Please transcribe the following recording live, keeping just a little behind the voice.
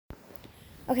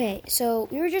Okay, so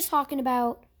we were just talking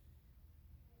about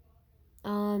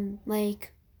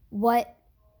like what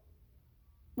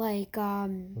What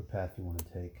path you want to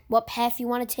take? what path you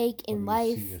want to take in What do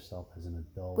you life see yourself as an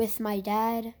adult? with my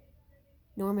dad,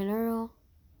 Norman Earl.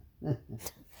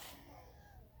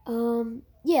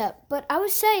 Yeah, but I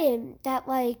was saying that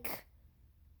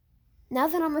now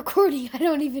that I'm recording, I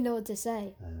don't even know what to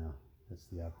say. I know. That's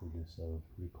the awkwardness of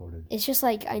recorded. It's just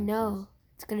like I know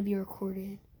it's gonna be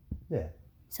recorded. Yeah.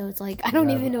 So it's like I don't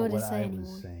even know what to What say I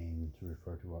anymore. was saying to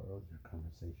refer to our earlier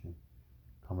conversation.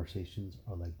 Conversations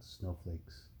are like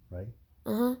snowflakes, right?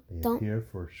 They appear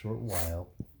for a short while,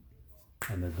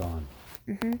 and they're gone.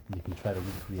 You can try to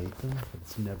recreate them, but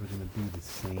it's never going to be the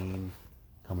same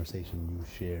conversation you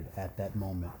shared at that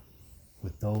moment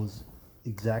with those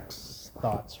exact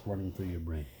thoughts running through your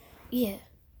brain. Yeah.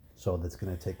 So that's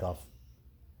going to take off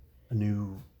a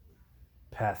new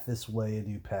path this way, a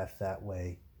new path that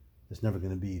way. It's never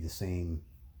going to be the same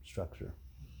structure.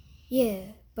 Yeah,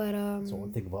 but So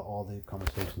think about all the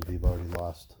conversations we've already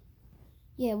lost.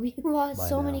 Yeah, we lost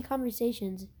so now. many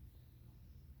conversations.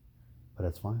 But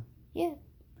that's fine. Yeah.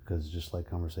 Because just like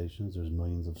conversations, there's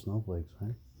millions of snowflakes,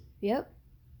 right? Yep.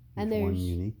 Each one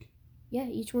unique. Yeah,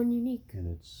 each one unique. And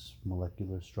its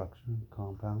molecular structure,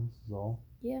 compounds is all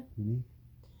unique.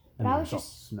 But I was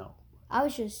just snow. I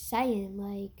was just saying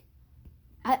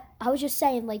I was just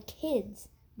saying kids,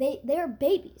 they're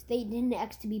babies. They didn't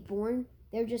ask to be born.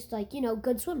 They're just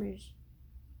good swimmers.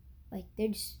 They're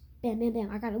just bam bam bam.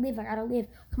 I gotta live.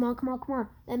 Come on.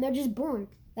 And they're just born.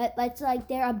 That's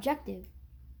their objective.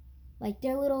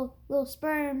 They're little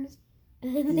sperms,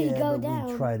 and then they go down.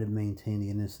 We try to maintain the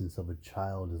innocence of a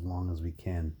child as long as we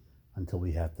can until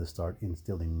we have to start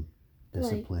instilling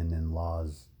discipline and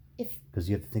laws. Because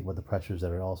you have to think about the pressures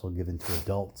that are also given to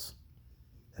adults,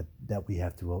 that we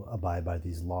have to abide by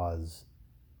these laws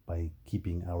by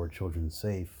keeping our children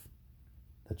safe.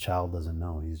 The child doesn't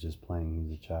know. He's just playing.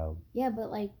 He's a child. Yeah,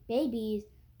 but babies,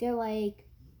 they're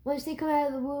once they come out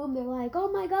of the womb, they're like,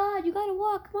 oh my God, you gotta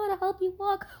walk. Come on, I'll help you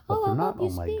walk. But they're not, I'll help you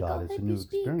oh my speak. God, it's a new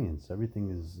experience.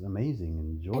 Everything is amazing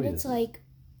and joyous. And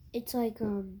it's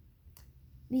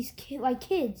these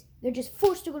kids, they're just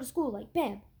forced to go to school.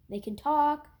 Bam, they can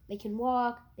talk, they can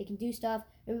walk, they can do stuff.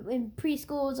 In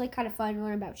preschool, it's kind of fun to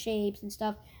learn about shapes and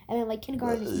stuff. And then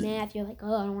kindergarten is math. You're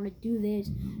oh, I don't want to do this.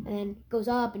 And then it goes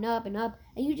up and up and up,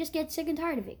 and you just get sick and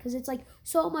tired of it because it's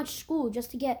so much school just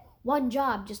to get one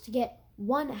job, just to get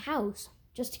one house,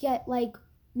 just to get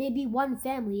maybe one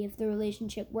family if the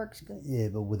relationship works good. Yeah,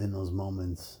 but within those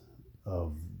moments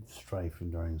of strife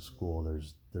and during school,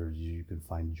 there's you can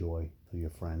find joy through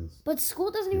your friends. But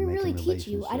school doesn't even really teach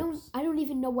you. I don't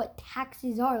even know what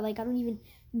taxes are. I don't even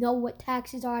know what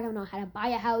taxes are. I don't know how to buy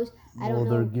a house. I don't know.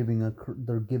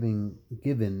 They're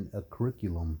given a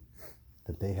curriculum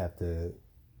that they have to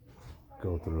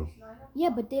go through. Yeah,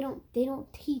 but they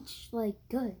don't teach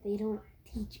good. They don't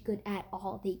teach good at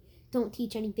all. They don't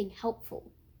teach anything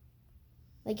helpful.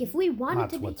 If we wanted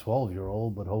to be... Not to a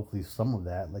 12-year-old, but hopefully some of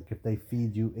that. If they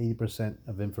feed you 80%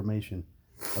 of information,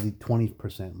 only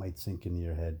 20% might sink into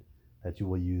your head that you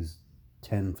will use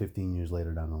 10, 15 years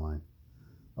later down the line.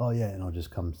 Oh, yeah, and it'll just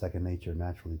come second nature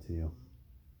naturally to you.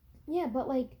 Yeah, but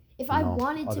if I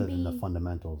wanted to be... Other than the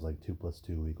fundamentals, 2 +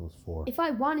 2 = 4. If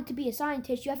I wanted to be a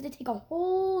scientist, you have to take a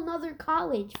whole nother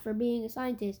college for being a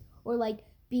scientist. Or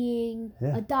being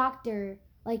a doctor.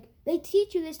 They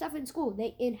teach you this stuff in school.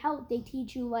 In health, they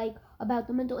teach you about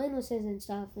the mental illnesses and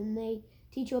stuff, and they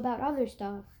teach you about other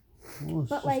stuff. Well,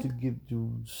 it's just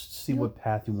to see what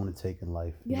path you want to take in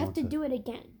life. You have to do it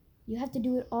again. You have to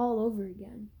do it all over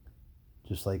again.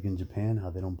 Just like in Japan, how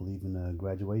they don't believe in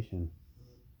graduation.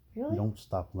 Really? You don't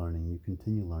stop learning. You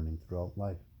continue learning throughout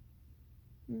life.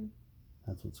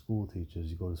 That's what school teaches.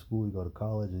 You go to school, you go to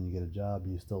college, and you get a job,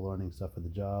 and you're still learning stuff for the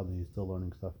job, and you're still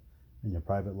learning stuff in your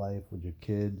private life with your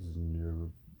kids and your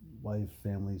wife,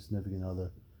 family, significant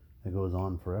other. It goes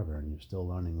on forever, and you're still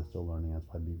learning and still learning. That's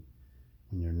why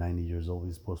when you're 90 years old,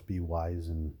 you're supposed to be wise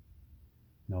and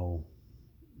know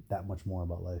that much more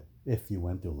about life, if you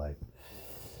went through life.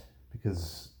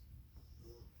 Because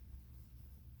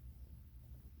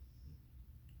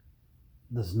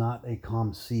does not a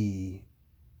calm sea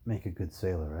make a good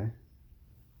sailor, right?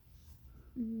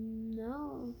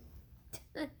 No.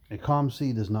 A calm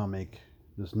sea does not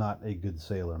a good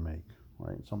sailor make,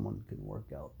 right? Someone can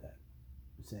work out that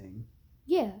saying.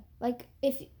 Yeah,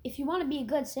 if you want to be a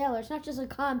good sailor, it's not just a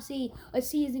calm sea. A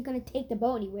sea isn't going to take the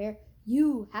boat anywhere.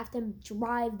 You have to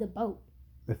drive the boat.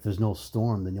 If there's no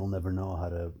storm, then you'll never know how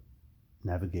to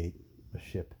navigate a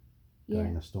ship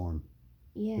during a storm.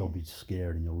 Yeah. You'll be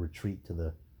scared and you'll retreat to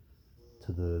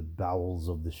to the bowels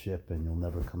of the ship and you'll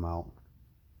never come out.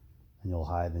 And you'll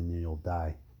hide and you'll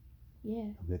die. Yeah.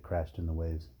 You'll get crashed in the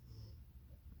waves.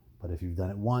 But if you've done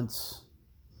it once,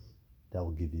 that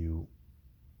will give you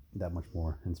that much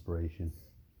more inspiration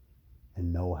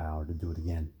and know-how to do it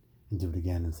again and do it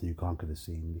again until you conquer the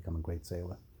sea and become a great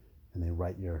sailor. And they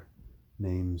write your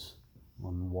names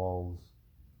on walls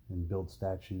and build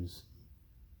statues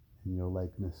in your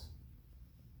likeness.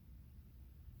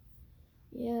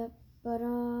 Yeah, but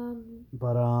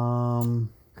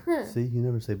See, you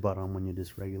never say but when you're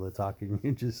just regular talking.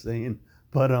 You're just saying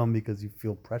but because you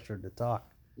feel pressured to talk.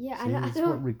 Yeah, See, I that's don't.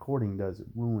 what recording does. It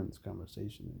ruins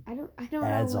conversation. I don't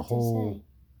Adds know a what whole- to say.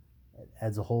 It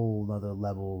adds a whole other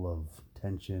level of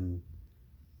tension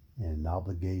and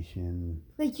obligation.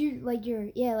 Like you're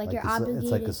It's obligated.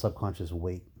 like a subconscious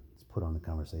weight it's put on the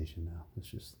conversation now. It's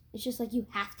just like you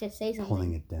have to say something.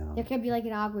 Pulling it down. There can be like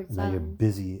an awkward And now you're silence.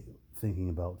 busy thinking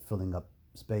about filling up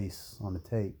space on the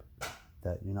tape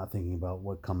that you're not thinking about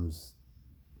what comes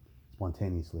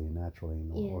spontaneously and naturally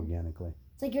and Yeah. organically.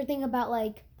 It's like you're thinking about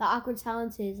like the awkward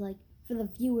silences, like for the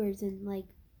viewers and like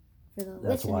for the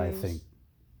That's listeners. why I think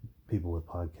people with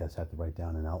podcasts have to write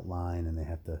down an outline and they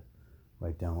have to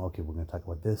write down, okay, we're going to talk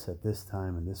about this at this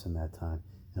time and this and that time.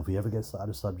 And if we ever get out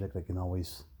of subject, I can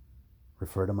always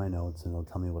refer to my notes and it'll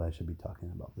tell me what I should be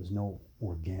talking about. There's no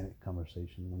organic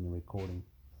conversation when you're recording.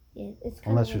 Yeah, it's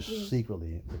kind Unless of you're like weird.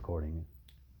 secretly recording it.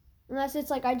 Unless it's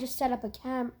like I just set up a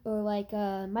cam or like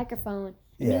a microphone.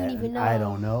 And you don't even and know. I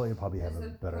don't know. You'll probably have Is a the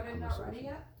better pudding not ready conversation.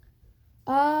 yet?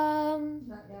 Not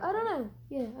Not yet. I don't know.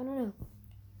 Yeah, I don't know.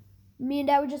 Me and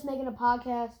Dad were just making a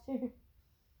podcast. Okay.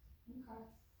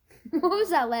 What was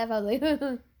that laugh? I was like, I gotta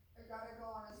go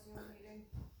on a Zoom meeting.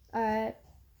 alright.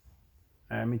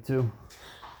 Me too.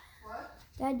 What?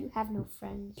 Dad, you have no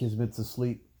friends. Kismet's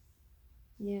asleep.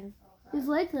 Yeah. Okay. His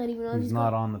leg's not even on. He's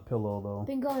not on the pillow though.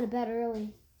 Been going to bed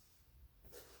early.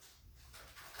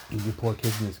 Your poor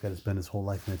Kismet's got to spend his whole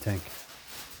life in a tank.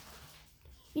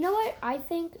 You know what? I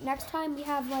think next time we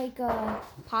have like a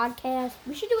podcast,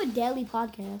 we should do a daily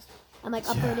podcast and like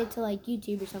upload Yeah. it to like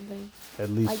YouTube or something. At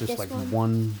least Like just this like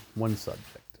one? one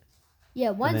subject.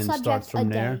 Yeah, one and then subject starts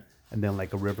from a there, day. and then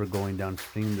like a river going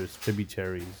downstream. There's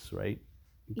tributaries, right?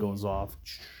 It goes off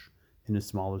into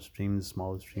smaller streams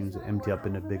empty up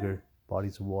into bigger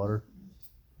bodies of water.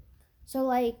 So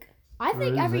like, I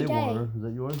think every day, Is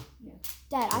that yours?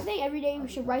 Dad, I think every day we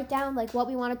should write down like what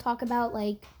we want to talk about,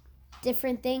 like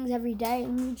different things every day,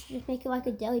 and we should just make it like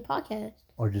a daily podcast.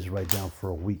 Or just write down for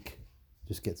a week.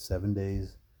 Just get 7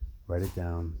 days, write it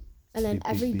down. And then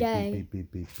every day- Beep,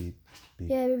 beep, beep, beep, beep.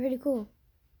 Yeah, that'd be pretty cool.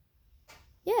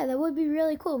 Yeah, that would be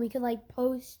really cool. We could like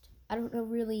post. I don't know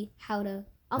really how to.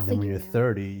 I'll And then when figure you're it out.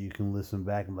 30, you can listen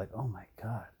back and be like, oh my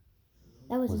God.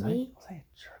 That was Was me. I a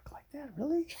jerk like that?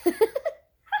 Really?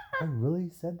 I really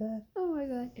said that? Oh my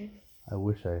god. I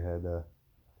wish I had,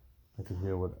 I could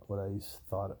hear what I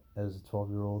thought as a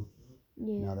 12-year-old.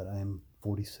 Yeah. Now that I am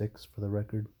 46 for the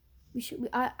record. We should.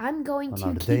 I'm going I'm to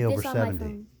not a keep day this over on 70. my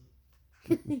phone.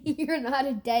 You're not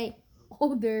a day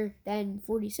older than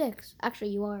 46.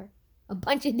 Actually, you are a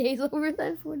bunch of days older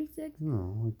than 46.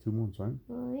 No, like 2 months, right?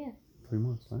 Oh yeah. 3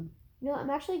 months, right? No, I'm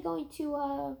actually going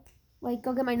to like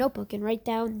go get my notebook and write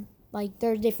down like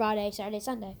Thursday, Friday, Saturday,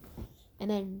 Sunday, and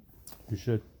then You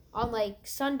should. on like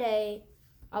Sunday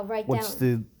I'll write What's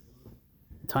down.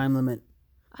 the time limit?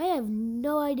 I have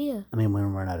no idea. I mean, when we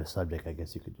run out of subject, I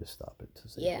guess you could just stop it to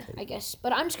say. Yeah, I guess.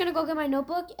 But I'm just gonna go get my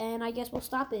notebook and I guess we'll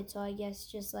stop it. So I guess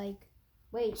just like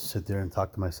wait. Sit there and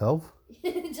talk to myself.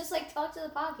 Just like talk to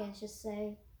the podcast. Just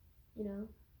say, you know,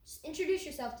 just introduce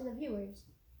yourself to the viewers.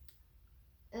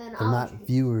 And then They're I'll not introduce-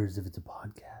 viewers if it's a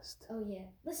podcast. Oh yeah,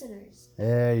 listeners.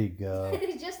 There you go.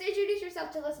 Just introduce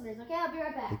yourself to listeners. Okay, I'll be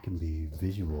right back. It can be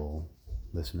visual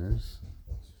listeners.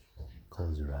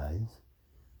 Close your eyes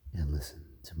and listen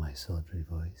to my sultry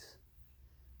voice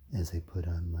as I put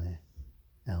on my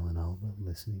Alan Alba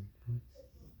listening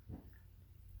voice.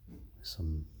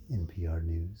 Some NPR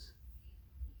news,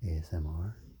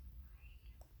 ASMR.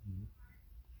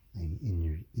 I'm in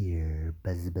your ear,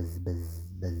 buzz, buzz, buzz,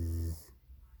 buzz.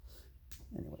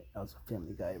 Anyway, that was a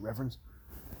Family Guy reference.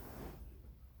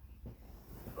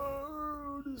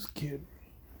 Oh, this kid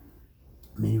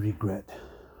may regret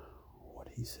what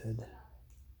he said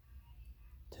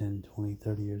 10, 20,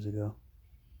 30 years ago.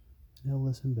 And he'll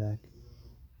listen back,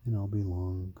 and I'll be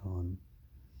long gone.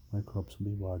 My corpse will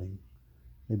be rotting.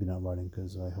 Maybe not rotting,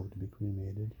 because I hope to be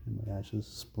cremated, and my ashes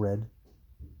spread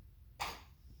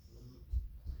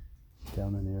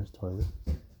down the nearest toilet.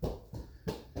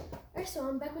 Alright, so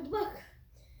I'm back with the book.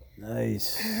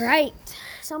 Nice. Right.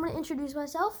 So I'm gonna introduce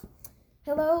myself.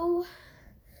 Hello.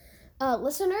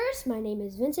 Listeners, my name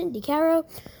is Vincent DiCaro.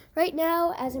 Right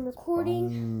now, as I'm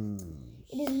recording,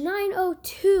 it is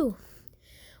 9:02,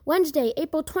 Wednesday,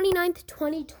 April 29th,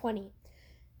 2020.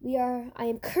 I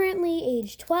am currently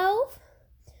age 12.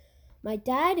 My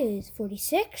dad is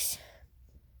 46.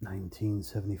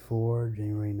 1974,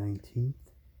 January 19th.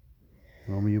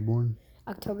 When were you born?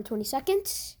 October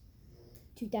 22nd,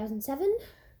 2007.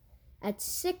 I'm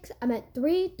at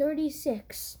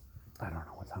 3:36. I don't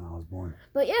know what time I was born.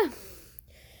 But yeah,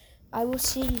 I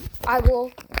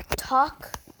will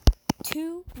talk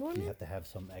to Norman. You have to have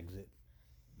some exit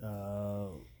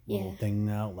little Yeah. thing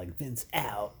out, like Vince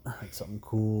out, like something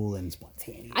cool and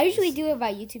spontaneous. I usually do it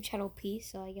by YouTube channel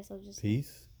Peace, so I guess I'll just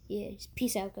Peace. just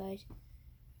peace out, guys.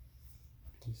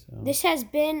 Peace out. This has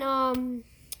been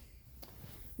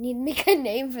need to make a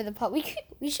name for the pod.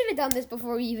 We should have done this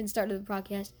before we even started the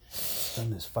podcast. Done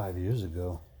this 5 years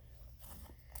ago.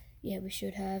 Yeah, we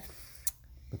should have.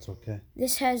 It's okay.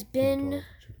 This has been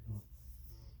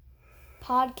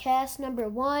podcast number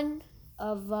 1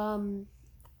 of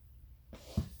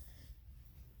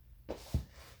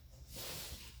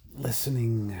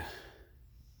listening.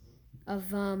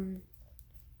 Of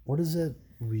What is it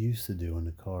we used to do in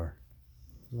the car?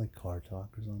 Was it like car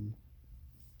talk or something?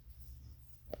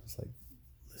 It's like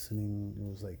listening. It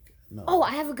was like no. Oh,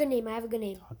 I have a good name.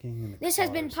 Talking in the This car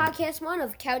has been or something. podcast 1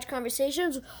 of Couch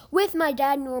Conversations with my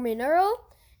dad, Norman Earl,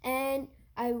 and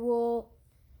I will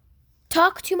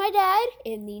talk to my dad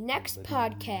in the next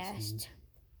Everybody podcast. listening.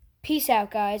 Peace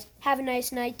out, guys. Have a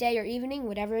nice night, day, or evening,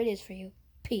 whatever it is for you.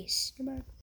 Peace. Goodbye.